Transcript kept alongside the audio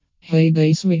Hey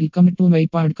guys, welcome to my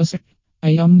podcast.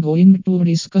 I am going to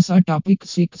discuss a topic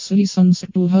 6 reasons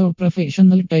to have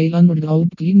professional tile and grout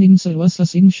cleaning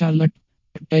services in Charlotte.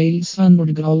 Tiles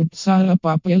and grouts are a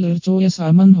popular choice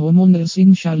among homeowners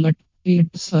in Charlotte.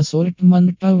 Its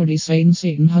assortment of designs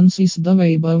enhances the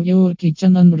vibe of your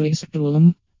kitchen and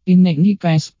restroom. In any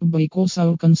case, because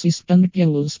of consistent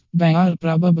use, they are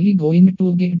probably going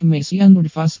to get messy and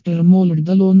faster mold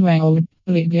the lawn without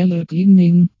regular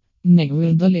cleaning.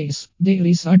 Nevertheless, there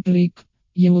is a trick.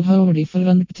 You have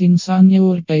different things on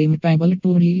your timetable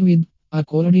to deal with.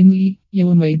 Accordingly,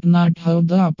 you might not have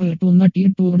the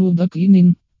opportunity to do the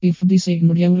cleaning. If this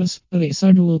endures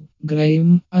residue,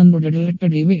 grime, and dirt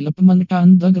development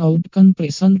on the grout can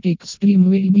present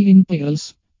extreme well-being in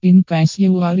perils. In case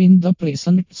you are in the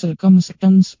present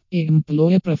circumstance,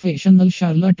 employ a professional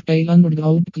Charlotte tile and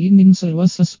grout cleaning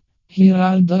services. Here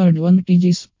are the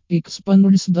advantages.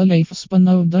 Expands the lifespan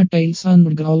of the tiles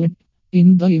and grout.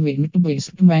 In the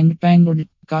event-based maintained,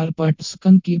 carpets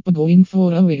can keep going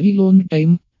for a very long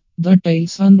time. The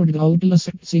tiles and grout last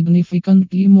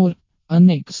significantly more. An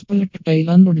expert tile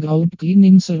and grout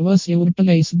cleaning service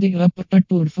utilize the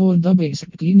aptitude for the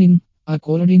basic cleaning.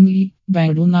 Accordingly,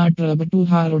 they do not rub too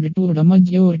hard to damage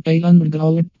your tile and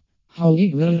grout.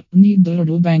 However, neither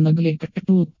do they neglect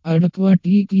to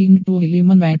adequately clean to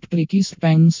eliminate tricky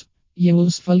spans.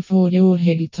 Useful for your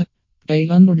health.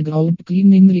 Tile and grout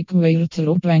cleaning require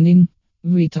thorough training.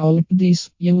 Without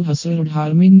this, you hazard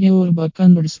harming your back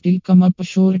and still come up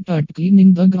short at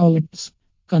cleaning the grouts.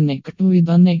 Connect with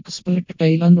an expert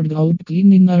tile and grout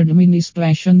cleaning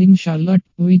administration in Charlotte,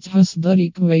 which has the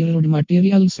required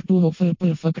materials to offer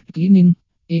perfect cleaning.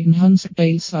 Enhance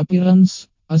tiles appearance.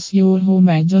 As your home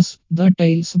ages, the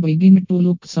tiles begin to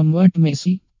look somewhat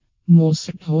messy.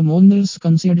 Most homeowners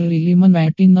consider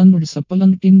eliminating and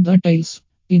supplementing the tiles.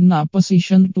 In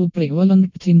opposition to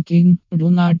prevalent thinking,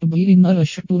 do not be in a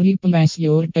rush to replace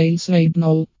your tiles right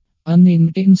now. An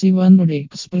intensive and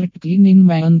expert cleaning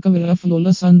may uncover a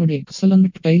flawless and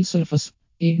excellent tile surface.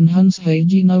 Enhance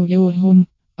hygiene of your home.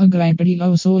 A great deal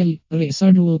of soil,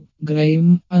 residue,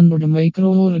 grime, and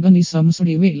microorganisms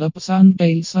develops on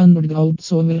tiles and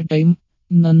grouts over time.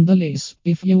 Nonetheless,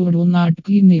 if you do not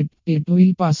clean it, it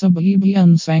will possibly be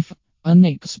unsafe. An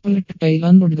expert tile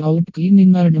and grout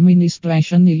cleaning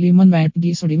administration eliminate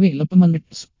these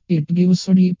developments. It gives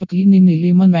deep cleaning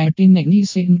eliminating any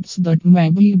scents that may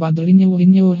be bothering you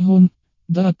in your home.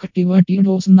 The activity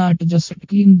does not just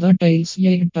clean the tiles,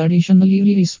 it additionally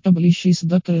re-establishes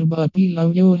the curb appeal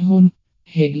of your home.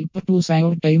 Help to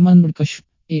save time and cash.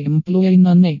 Employing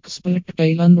an expert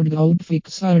tile and grout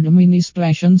fix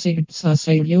administration sets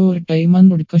aside your time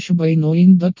and cash by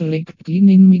knowing the correct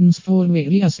cleaning means for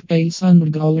various tiles and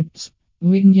grouts.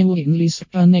 When you enlist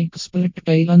an expert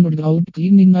tile and grout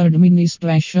cleaning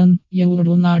administration, you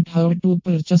do not have to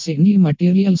purchase any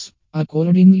materials.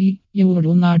 Accordingly, you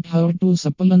do not have to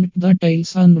supplement the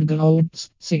tiles and grouts.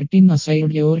 Setting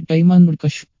aside your time and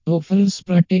cash offers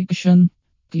protection.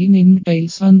 Cleaning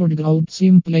tiles and grouts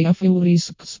imply a few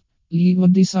risks.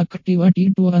 Leave this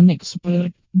activity to an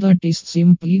expert. That is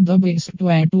simply the best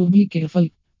way to be careful.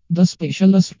 The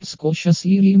specialists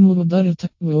cautiously remove the earth,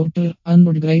 water,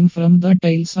 and grime from the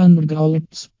tiles and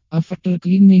grouts. After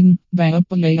cleaning, they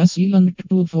apply a sealant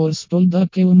to forestall the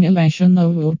accumulation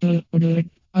of water, dirt,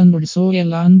 and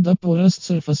soil on the porous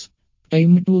surface.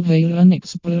 Time to hire an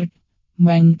expert.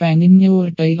 Maintaining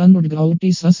your tile and grout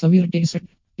is a severe task.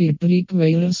 It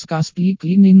requires costly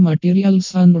cleaning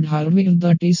materials and hardware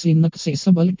that is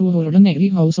inaccessible to ordinary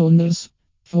house owners.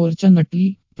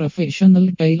 Fortunately,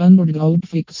 professional tile and grout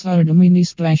fix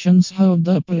administrations have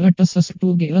the apparatus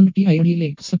to guarantee ideal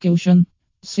execution.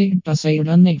 Set aside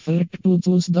an effort to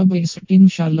choose the best in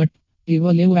Charlotte.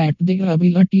 Evaluate their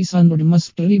abilities and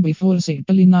mastery before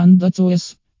settling on the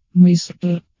choice.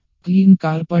 Mr. Clean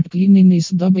carpet cleaning is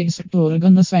the best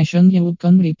organization you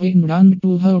can depend on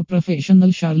to have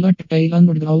professional Charlotte tile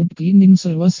and grout cleaning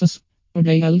services.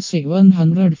 Dial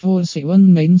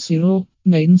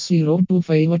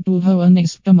 700-4790-9025 to have an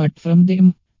estimate from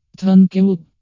them. Thank you.